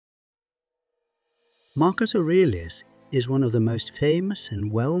Marcus Aurelius is one of the most famous and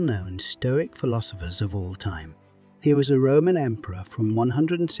well-known Stoic philosophers of all time. He was a Roman emperor from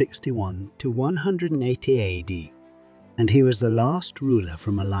 161 to 180 AD, and he was the last ruler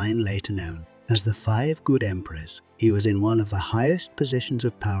from a line later known as the Five Good Emperors. He was in one of the highest positions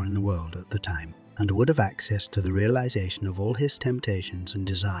of power in the world at the time, and would have access to the realization of all his temptations and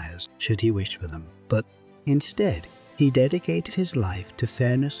desires should he wish for them. But instead, he dedicated his life to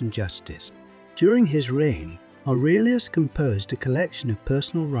fairness and justice. During his reign, Aurelius composed a collection of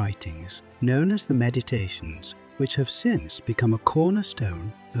personal writings known as the Meditations, which have since become a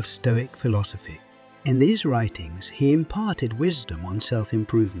cornerstone of Stoic philosophy. In these writings, he imparted wisdom on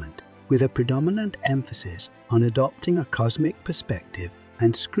self-improvement, with a predominant emphasis on adopting a cosmic perspective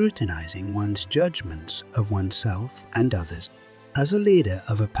and scrutinizing one's judgments of oneself and others. As a leader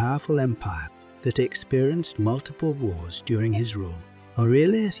of a powerful empire that experienced multiple wars during his rule,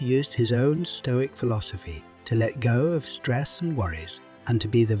 Aurelius used his own Stoic philosophy to let go of stress and worries, and to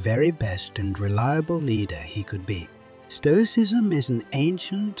be the very best and reliable leader he could be. Stoicism is an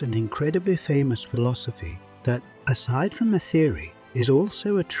ancient and incredibly famous philosophy that, aside from a theory, is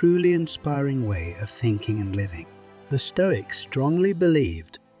also a truly inspiring way of thinking and living. The Stoics strongly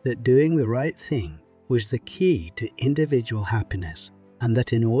believed that doing the right thing was the key to individual happiness, and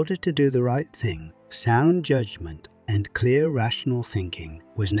that in order to do the right thing, sound judgment and clear rational thinking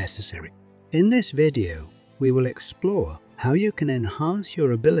was necessary. In this video, we will explore how you can enhance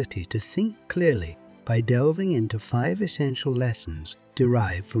your ability to think clearly by delving into 5 essential lessons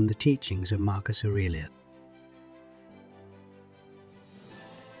derived from the teachings of Marcus Aurelius.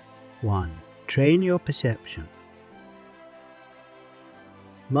 1. Train your perception.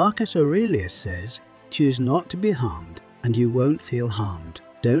 Marcus Aurelius says, "Choose not to be harmed, and you won't feel harmed.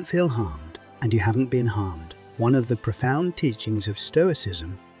 Don't feel harmed, and you haven't been harmed." One of the profound teachings of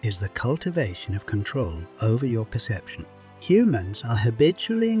Stoicism is the cultivation of control over your perception. Humans are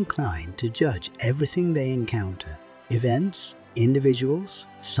habitually inclined to judge everything they encounter: events, individuals,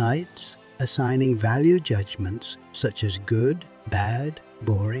 sights, assigning value judgments such as good, bad,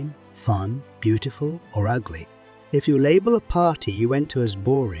 boring, fun, beautiful, or ugly. If you label a party you went to as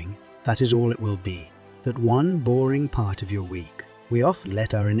boring, that is all it will be, that one boring part of your week. We often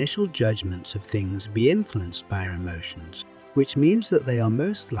let our initial judgments of things be influenced by our emotions, which means that they are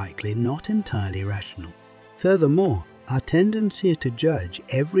most likely not entirely rational. Furthermore, our tendency to judge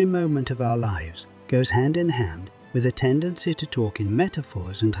every moment of our lives goes hand in hand with a tendency to talk in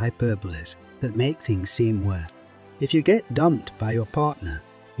metaphors and hyperboles that make things seem worse. If you get dumped by your partner,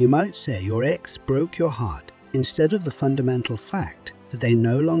 you might say your ex broke your heart, instead of the fundamental fact that they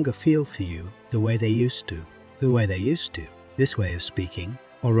no longer feel for you the way they used to. This way of speaking,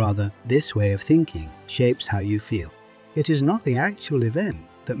 or rather this way of thinking, shapes how you feel. It is not the actual event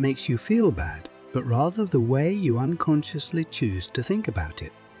that makes you feel bad, but rather the way you unconsciously choose to think about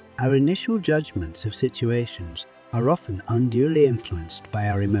it. Our initial judgments of situations are often unduly influenced by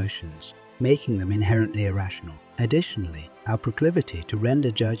our emotions, making them inherently irrational. Additionally, our proclivity to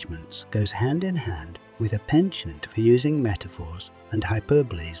render judgments goes hand in hand with a penchant for using metaphors and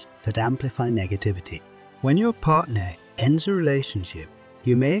hyperboles that amplify negativity. When your partner ends a relationship,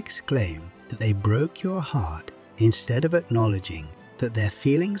 you may exclaim that they broke your heart instead of acknowledging that their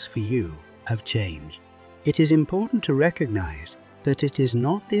feelings for you have changed. It is important to recognize that it is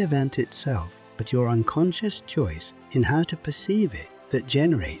not the event itself, but your unconscious choice in how to perceive it that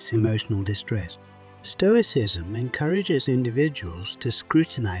generates emotional distress. Stoicism encourages individuals to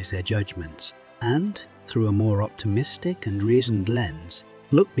scrutinize their judgments and, through a more optimistic and reasoned lens,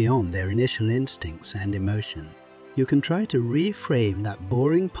 look beyond their initial instincts and emotions. You can try to reframe that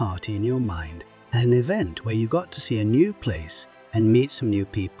boring party in your mind as an event where you got to see a new place and meet some new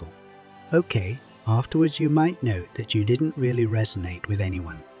people. Okay, afterwards you might note that you didn't really resonate with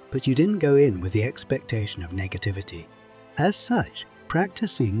anyone, but you didn't go in with the expectation of negativity. As such,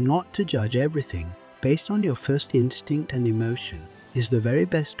 practicing not to judge everything based on your first instinct and emotion is the very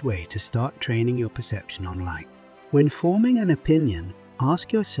best way to start training your perception online. When forming an opinion,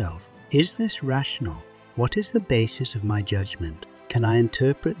 ask yourself, is this rational? What is the basis of my judgment? Can I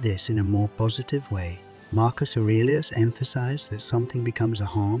interpret this in a more positive way? Marcus Aurelius emphasized that something becomes a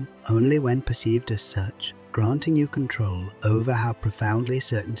harm only when perceived as such, granting you control over how profoundly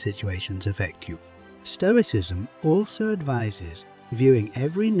certain situations affect you. Stoicism also advises viewing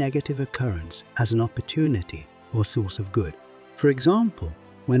every negative occurrence as an opportunity or source of good. For example,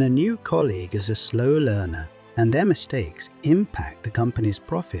 when a new colleague is a slow learner and their mistakes impact the company's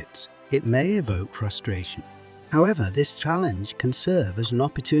profits, it may evoke frustration. However, this challenge can serve as an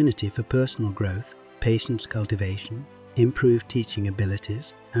opportunity for personal growth, patience cultivation, improved teaching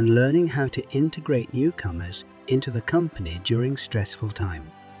abilities, and learning how to integrate newcomers into the company during stressful time.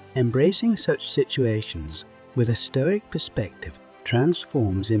 Embracing such situations with a Stoic perspective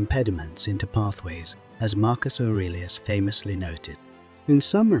transforms impediments into pathways, as Marcus Aurelius famously noted. In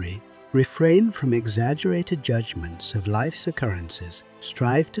summary, refrain from exaggerated judgments of life's occurrences,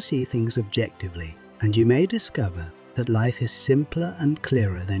 strive to see things objectively, and you may discover that life is simpler and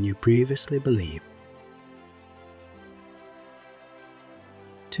clearer than you previously believed.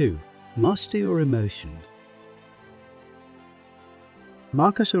 2. Master your emotions.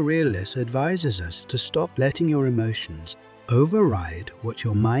 Marcus Aurelius advises us to stop letting your emotions override what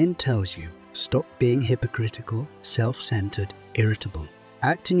your mind tells you. Stop being hypocritical, self-centered, irritable.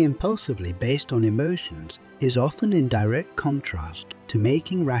 Acting impulsively based on emotions is often in direct contrast to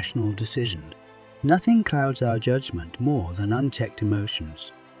making rational decisions. Nothing clouds our judgment more than unchecked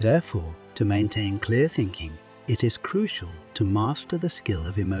emotions. Therefore, to maintain clear thinking, it is crucial to master the skill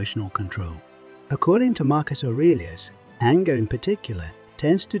of emotional control. According to Marcus Aurelius, anger in particular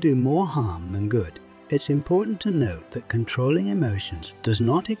tends to do more harm than good. It's important to note that controlling emotions does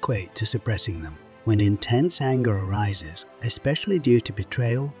not equate to suppressing them. When intense anger arises, especially due to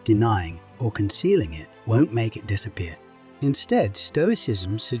betrayal, denying, or concealing it, won't make it disappear. Instead,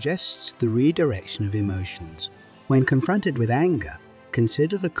 Stoicism suggests the redirection of emotions. When confronted with anger,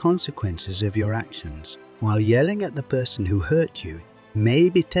 consider the consequences of your actions. While yelling at the person who hurt you may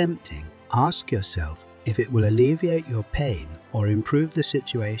be tempting, ask yourself if it will alleviate your pain or improve the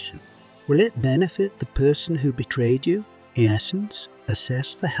situation. Will it benefit the person who betrayed you? In essence,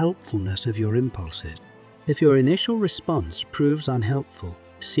 assess the helpfulness of your impulses. If your initial response proves unhelpful,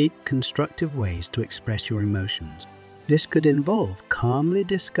 seek constructive ways to express your emotions. This could involve calmly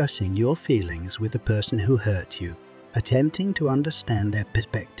discussing your feelings with the person who hurt you, attempting to understand their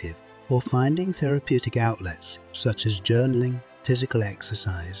perspective, or finding therapeutic outlets such as journaling, physical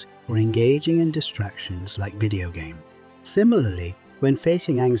exercise, or engaging in distractions like video games. Similarly, when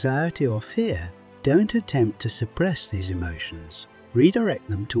facing anxiety or fear, don't attempt to suppress these emotions. Redirect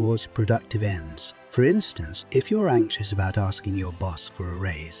them towards productive ends. For instance, if you're anxious about asking your boss for a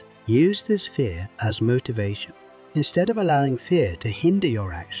raise, use this fear as motivation. Instead of allowing fear to hinder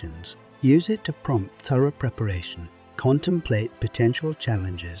your actions, use it to prompt thorough preparation, contemplate potential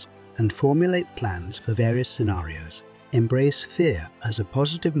challenges, and formulate plans for various scenarios. Embrace fear as a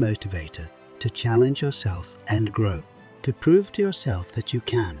positive motivator to challenge yourself and grow, to prove to yourself that you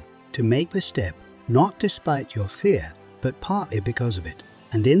can, to make the step not despite your fear, but partly because of it.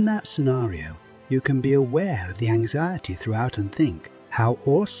 And in that scenario, you can be aware of the anxiety throughout and think, how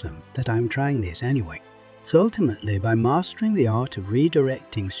awesome that I'm trying this anyway. So ultimately, by mastering the art of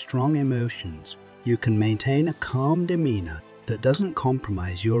redirecting strong emotions, you can maintain a calm demeanor that doesn't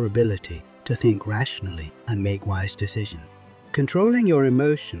compromise your ability to think rationally and make wise decisions. Controlling your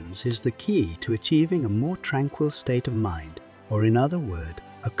emotions is the key to achieving a more tranquil state of mind, or in other words,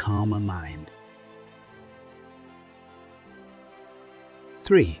 a calmer mind.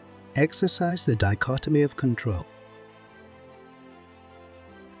 3. Exercise the dichotomy of control.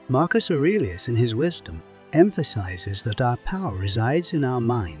 Marcus Aurelius, in his wisdom, emphasizes that our power resides in our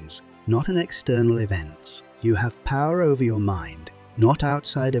minds, not in external events. You have power over your mind, not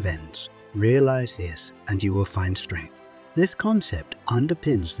outside events. Realize this, and you will find strength. This concept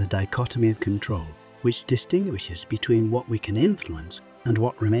underpins the dichotomy of control, which distinguishes between what we can influence and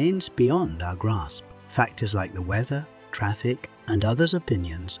what remains beyond our grasp. Factors like the weather, traffic, and others'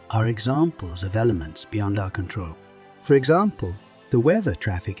 opinions are examples of elements beyond our control. For example, the weather,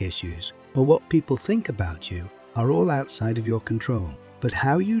 traffic issues, or what people think about you are all outside of your control. But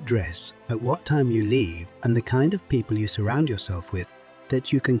how you dress, at what time you leave, and the kind of people you surround yourself with,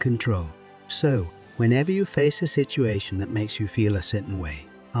 that you can control. So, whenever you face a situation that makes you feel a certain way,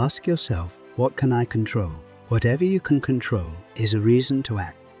 ask yourself, what can I control? Whatever you can control is a reason to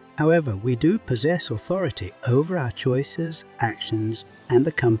act. However, we do possess authority over our choices, actions, and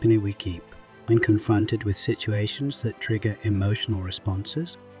the company we keep. When confronted with situations that trigger emotional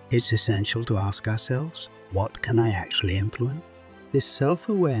responses, it's essential to ask ourselves, what can I actually influence? This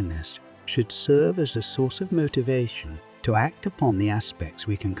self-awareness should serve as a source of motivation to act upon the aspects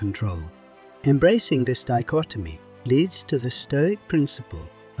we can control. Embracing this dichotomy leads to the Stoic principle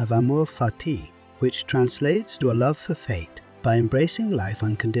of amor fati, which translates to a love for fate. By embracing life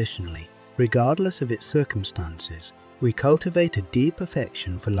unconditionally, regardless of its circumstances, we cultivate a deep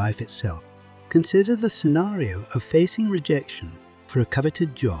affection for life itself. Consider the scenario of facing rejection for a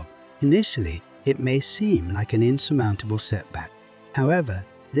coveted job. Initially, it may seem like an insurmountable setback. However,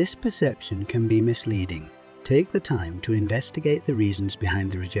 this perception can be misleading. Take the time to investigate the reasons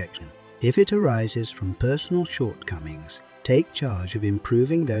behind the rejection. If it arises from personal shortcomings, take charge of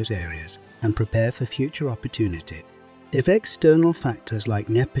improving those areas and prepare for future opportunity. If external factors like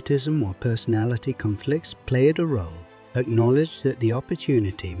nepotism or personality conflicts played a role, acknowledge that the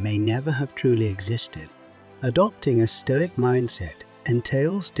opportunity may never have truly existed. Adopting a Stoic mindset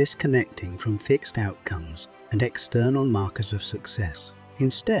entails disconnecting from fixed outcomes and external markers of success.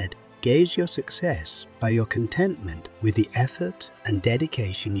 Instead, gauge your success by your contentment with the effort and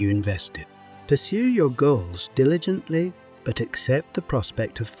dedication you invested. Pursue your goals diligently, but accept the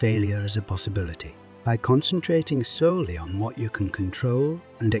prospect of failure as a possibility. By concentrating solely on what you can control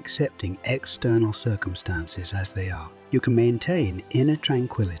and accepting external circumstances as they are, you can maintain inner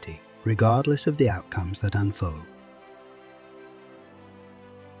tranquility regardless of the outcomes that unfold.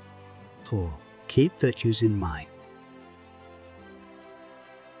 4. Keep virtues in mind.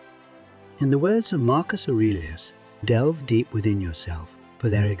 In the words of Marcus Aurelius, delve deep within yourself, for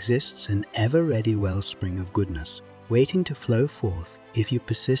there exists an ever-ready wellspring of goodness, waiting to flow forth if you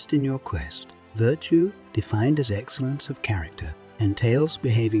persist in your quest. Virtue, defined as excellence of character, entails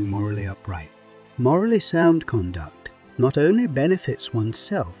behaving morally upright. Morally sound conduct not only benefits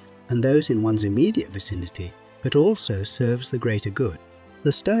oneself and those in one's immediate vicinity, but also serves the greater good.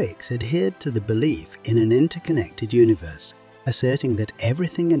 The Stoics adhered to the belief in an interconnected universe, asserting that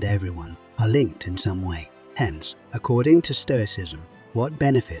everything and everyone are linked in some way. Hence, according to Stoicism, what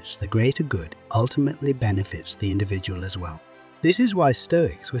benefits the greater good ultimately benefits the individual as well. This is why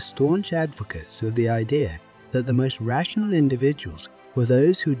Stoics were staunch advocates of the idea that the most rational individuals were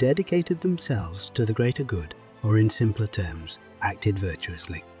those who dedicated themselves to the greater good, or in simpler terms, acted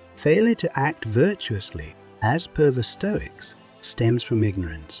virtuously. Failure to act virtuously, as per the Stoics, stems from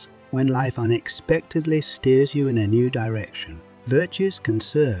ignorance. When life unexpectedly steers you in a new direction, virtues can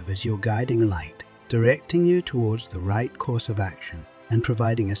serve as your guiding light, directing you towards the right course of action and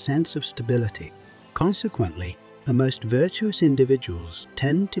providing a sense of stability. Consequently, the most virtuous individuals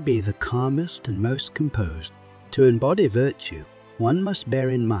tend to be the calmest and most composed. To embody virtue, one must bear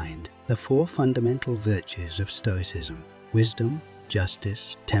in mind the 4 fundamental virtues of Stoicism: wisdom,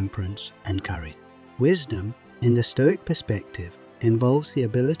 justice, temperance, and courage. Wisdom, in the Stoic perspective, involves the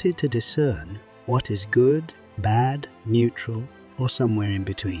ability to discern what is good, bad, neutral, or somewhere in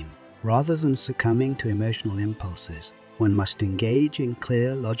between. Rather than succumbing to emotional impulses, one must engage in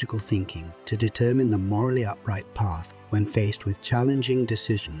clear, logical thinking to determine the morally upright path when faced with challenging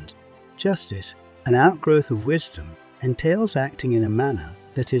decisions. Justice, an outgrowth of wisdom, entails acting in a manner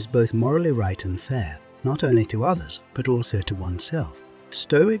that is both morally right and fair, not only to others, but also to oneself.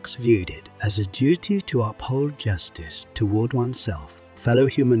 Stoics viewed it as a duty to uphold justice toward oneself, fellow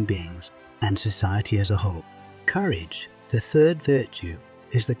human beings, and society as a whole. Courage, the third virtue,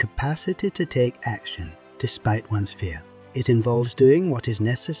 is the capacity to take action despite one's fear. It involves doing what is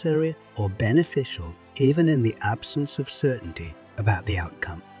necessary or beneficial even in the absence of certainty about the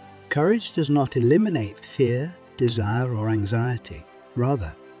outcome. Courage does not eliminate fear, desire, or anxiety.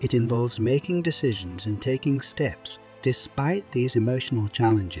 Rather, it involves making decisions and taking steps despite these emotional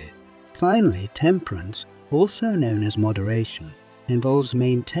challenges. Finally, temperance, also known as moderation, involves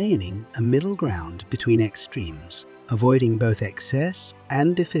maintaining a middle ground between extremes, avoiding both excess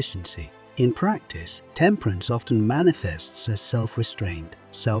and deficiency. In practice, temperance often manifests as self-restraint,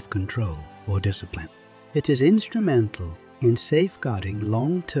 self-control, or discipline. It is instrumental in safeguarding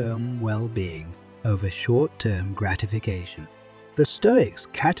long-term well-being over short-term gratification. The Stoics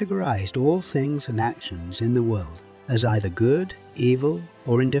categorized all things and actions in the world as either good, evil,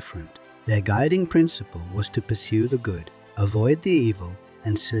 or indifferent. Their guiding principle was to pursue the good, avoid the evil,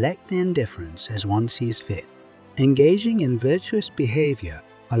 and select the indifference as one sees fit. Engaging in virtuous behavior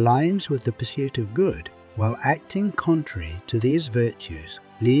aligns with the pursuit of good, while acting contrary to these virtues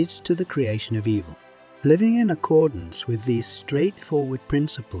leads to the creation of evil. Living in accordance with these straightforward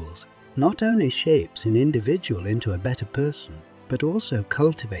principles not only shapes an individual into a better person, but also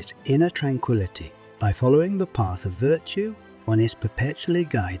cultivates inner tranquility. By following the path of virtue, one is perpetually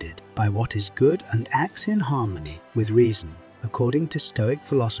guided by what is good and acts in harmony with reason, according to Stoic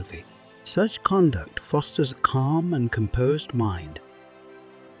philosophy. Such conduct fosters a calm and composed mind.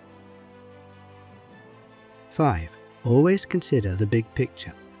 5. Always consider the big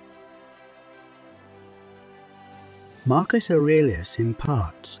picture. Marcus Aurelius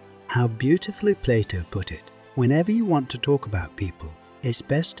imparts how beautifully Plato put it: whenever you want to talk about people, it's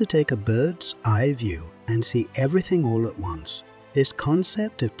best to take a bird's eye view and see everything all at once. This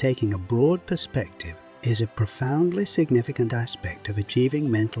concept of taking a broad perspective is a profoundly significant aspect of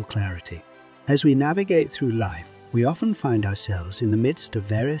achieving mental clarity. As we navigate through life, we often find ourselves in the midst of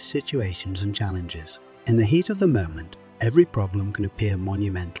various situations and challenges. In the heat of the moment, every problem can appear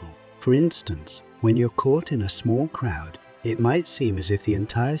monumental. For instance, when you're caught in a small crowd, it might seem as if the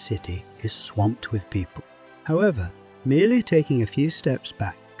entire city is swamped with people. However, merely taking a few steps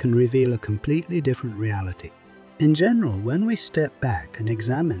back can reveal a completely different reality. In general, when we step back and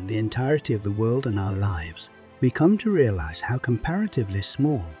examine the entirety of the world and our lives, we come to realize how comparatively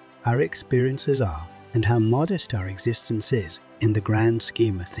small our experiences are and how modest our existence is in the grand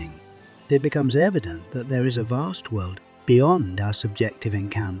scheme of things. It becomes evident that there is a vast world beyond our subjective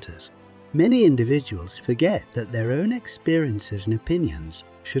encounters. Many individuals forget that their own experiences and opinions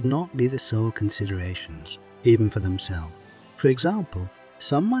should not be the sole considerations, even for themselves. For example,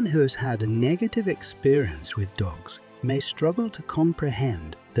 someone who has had a negative experience with dogs may struggle to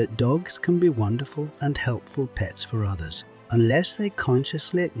comprehend that dogs can be wonderful and helpful pets for others, unless they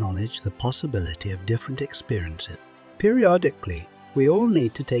consciously acknowledge the possibility of different experiences. Periodically, we all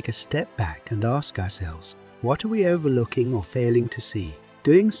need to take a step back and ask ourselves, what are we overlooking or failing to see?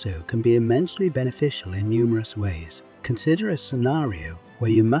 Doing so can be immensely beneficial in numerous ways. Consider a scenario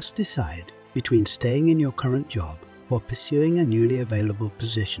where you must decide between staying in your current job or pursuing a newly available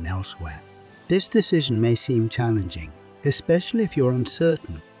position elsewhere. This decision may seem challenging, especially if you're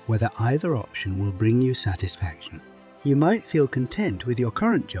uncertain whether either option will bring you satisfaction. You might feel content with your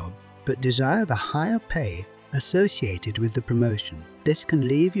current job, but desire the higher pay associated with the promotion. This can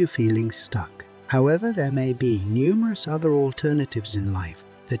leave you feeling stuck. However, there may be numerous other alternatives in life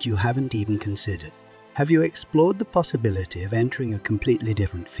that you haven't even considered. Have you explored the possibility of entering a completely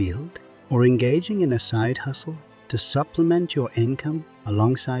different field or engaging in a side hustle to supplement your income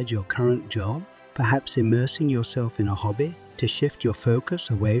alongside your current job? Perhaps immersing yourself in a hobby to shift your focus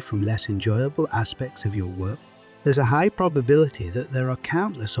away from less enjoyable aspects of your work? There's a high probability that there are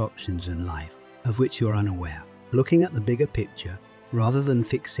countless options in life of which you're unaware. Looking at the bigger picture, rather than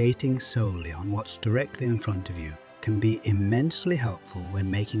fixating solely on what's directly in front of you, can be immensely helpful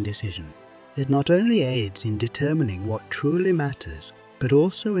when making decisions. It not only aids in determining what truly matters, but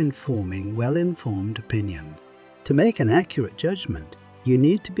also in forming well-informed opinions. To make an accurate judgment, you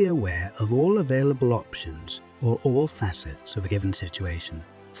need to be aware of all available options or all facets of a given situation.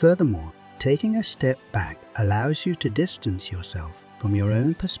 Furthermore, taking a step back allows you to distance yourself from your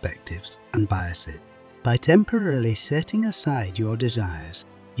own perspectives and biases. By temporarily setting aside your desires,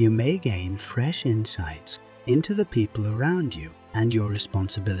 you may gain fresh insights into the people around you and your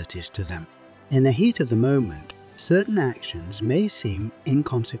responsibilities to them. In the heat of the moment, certain actions may seem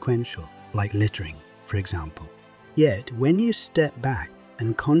inconsequential, like littering, for example. Yet, when you step back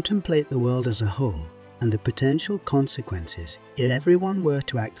and contemplate the world as a whole and the potential consequences if everyone were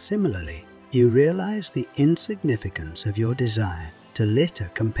to act similarly, you realize the insignificance of your desire to litter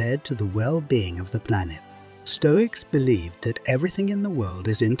compared to the well-being of the planet. Stoics believed that everything in the world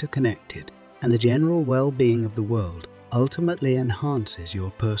is interconnected, and the general well-being of the world ultimately enhances your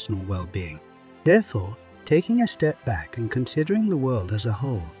personal well-being. Therefore, taking a step back and considering the world as a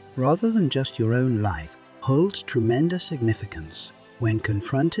whole, rather than just your own life, holds tremendous significance. When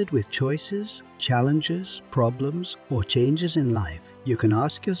confronted with choices, challenges, problems, or changes in life, you can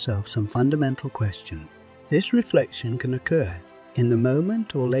ask yourself some fundamental questions. This reflection can occur in the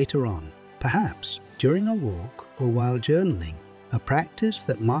moment or later on, perhaps during a walk or while journaling, a practice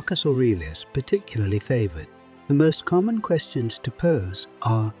that Marcus Aurelius particularly favored. The most common questions to pose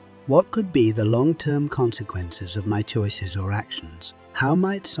are, what could be the long-term consequences of my choices or actions? How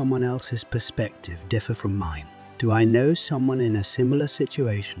might someone else's perspective differ from mine? Do I know someone in a similar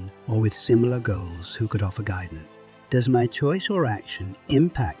situation or with similar goals who could offer guidance? Does my choice or action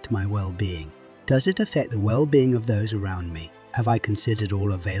impact my well-being? Does it affect the well-being of those around me? Have I considered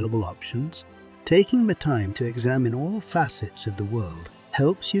all available options? Taking the time to examine all facets of the world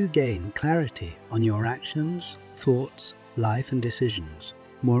helps you gain clarity on your actions, thoughts, life and decisions.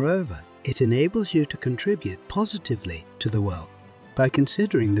 Moreover, it enables you to contribute positively to the world. By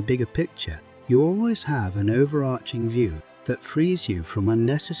considering the bigger picture, you always have an overarching view that frees you from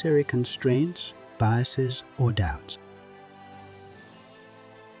unnecessary constraints, biases, or doubts.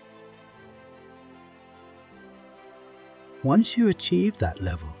 Once you achieve that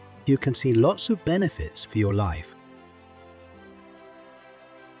level, you can see lots of benefits for your life.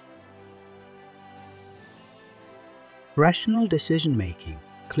 Rational decision-making,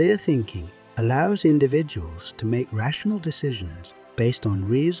 clear thinking, allows individuals to make rational decisions based on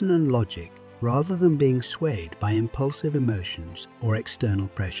reason and logic rather than being swayed by impulsive emotions or external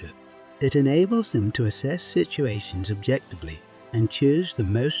pressure. It enables them to assess situations objectively and choose the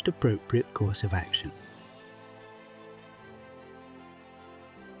most appropriate course of action.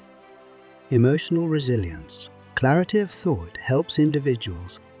 Emotional resilience. Clarity of thought helps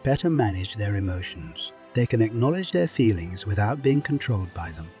individuals better manage their emotions. They can acknowledge their feelings without being controlled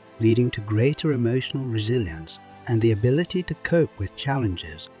by them, leading to greater emotional resilience and the ability to cope with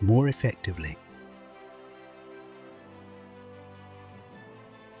challenges more effectively.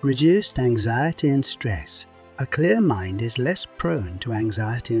 Reduced anxiety and stress. A clear mind is less prone to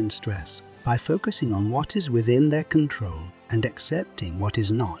anxiety and stress. By focusing on what is within their control and accepting what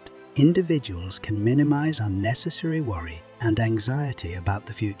is not, individuals can minimize unnecessary worry and anxiety about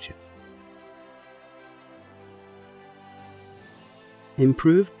the future.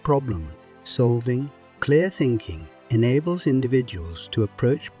 Improved problem solving. Clear thinking enables individuals to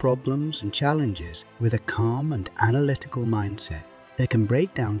approach problems and challenges with a calm and analytical mindset. They can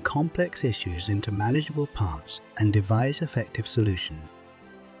break down complex issues into manageable parts and devise effective solutions.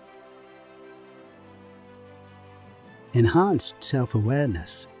 Enhanced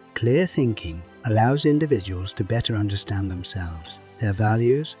self-awareness. Clear thinking allows individuals to better understand themselves, their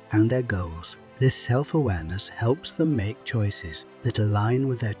values, and their goals. This self-awareness helps them make choices that align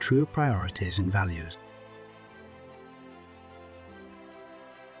with their true priorities and values.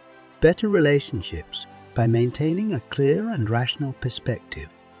 Better relationships. By maintaining a clear and rational perspective,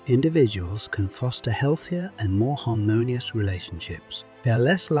 individuals can foster healthier and more harmonious relationships. They are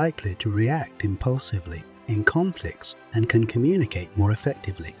less likely to react impulsively in conflicts and can communicate more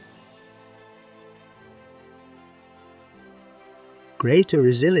effectively. Greater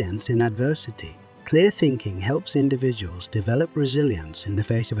resilience in adversity. Clear thinking helps individuals develop resilience in the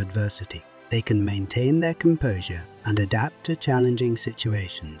face of adversity. They can maintain their composure and adapt to challenging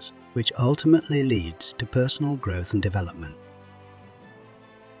situations, which ultimately leads to personal growth and development.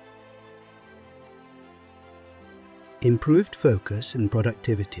 Improved focus and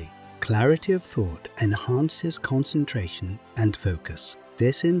productivity. Clarity of thought enhances concentration and focus.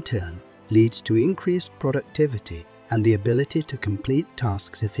 This in turn leads to increased productivity and the ability to complete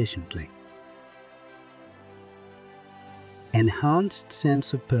tasks efficiently. Enhanced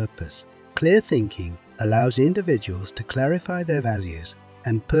sense of purpose. Clear thinking allows individuals to clarify their values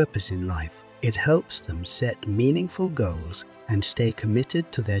and purpose in life. It helps them set meaningful goals and stay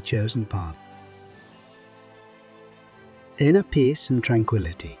committed to their chosen path. Inner peace and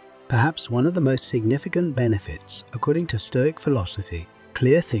tranquility. Perhaps one of the most significant benefits, according to Stoic philosophy,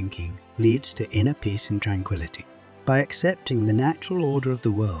 clear thinking leads to inner peace and tranquility. By accepting the natural order of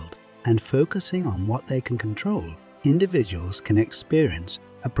the world and focusing on what they can control, individuals can experience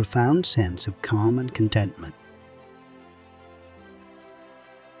a profound sense of calm and contentment.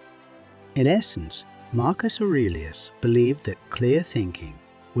 In essence, Marcus Aurelius believed that clear thinking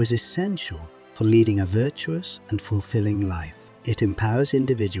was essential for leading a virtuous and fulfilling life. It empowers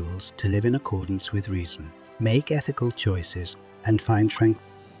individuals to live in accordance with reason, make ethical choices, and find tranquility